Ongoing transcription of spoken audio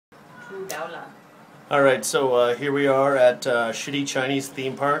Alright, so here we are at shitty Chinese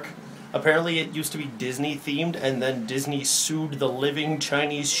theme park. Apparently it used to be Disney themed, and then Disney sued the living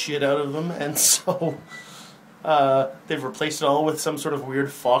Chinese shit out of them, and so they've replaced it all with some sort of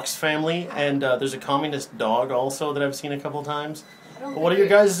weird fox family, and there's a communist dog also that I've seen a couple times. But what are your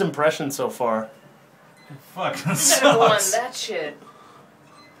guys' impressions so far? Fucking sucks. That shit.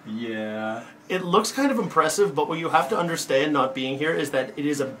 Yeah. It looks kind of impressive, but what you have to understand not being here is that it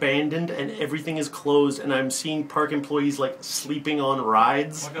is abandoned and everything is closed, and I'm seeing park employees like sleeping on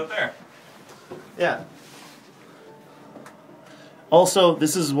rides. Look out there. Yeah. Also,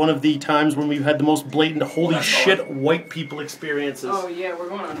 this is one of the times when we've had the most blatant holy shit white people experiences. Oh yeah, we're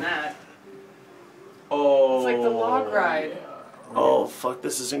going on that. Oh. It's like the log ride. Oh fuck,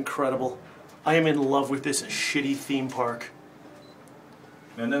 this is incredible. I am in love with this shitty theme park.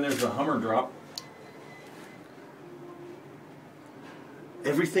 And then there's the Hummer drop.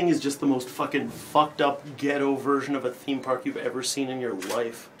 Everything is just the most fucking fucked up ghetto version of a theme park you've ever seen in your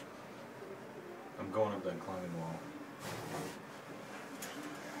life. I'm going up that climbing wall.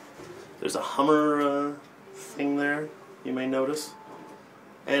 There's a Hummer thing there, you may notice.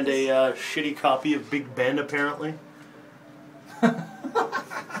 And a shitty copy of Big Ben, apparently.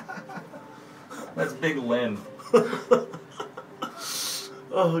 That's Big Len.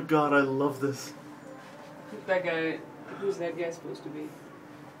 Oh god, I love this. That guy, who's that guy supposed to be?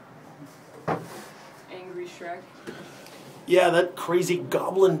 Angry Shrek? Yeah, that crazy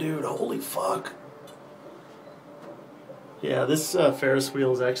goblin dude, holy fuck. Yeah, this Ferris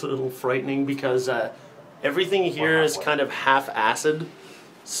wheel is actually a little frightening because everything here is kind of half acid,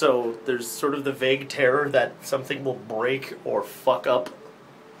 so there's sort of the vague terror that something will break or fuck up.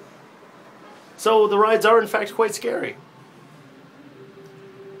 So the rides are in fact quite scary.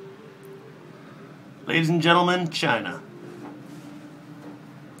 Ladies and gentlemen, China.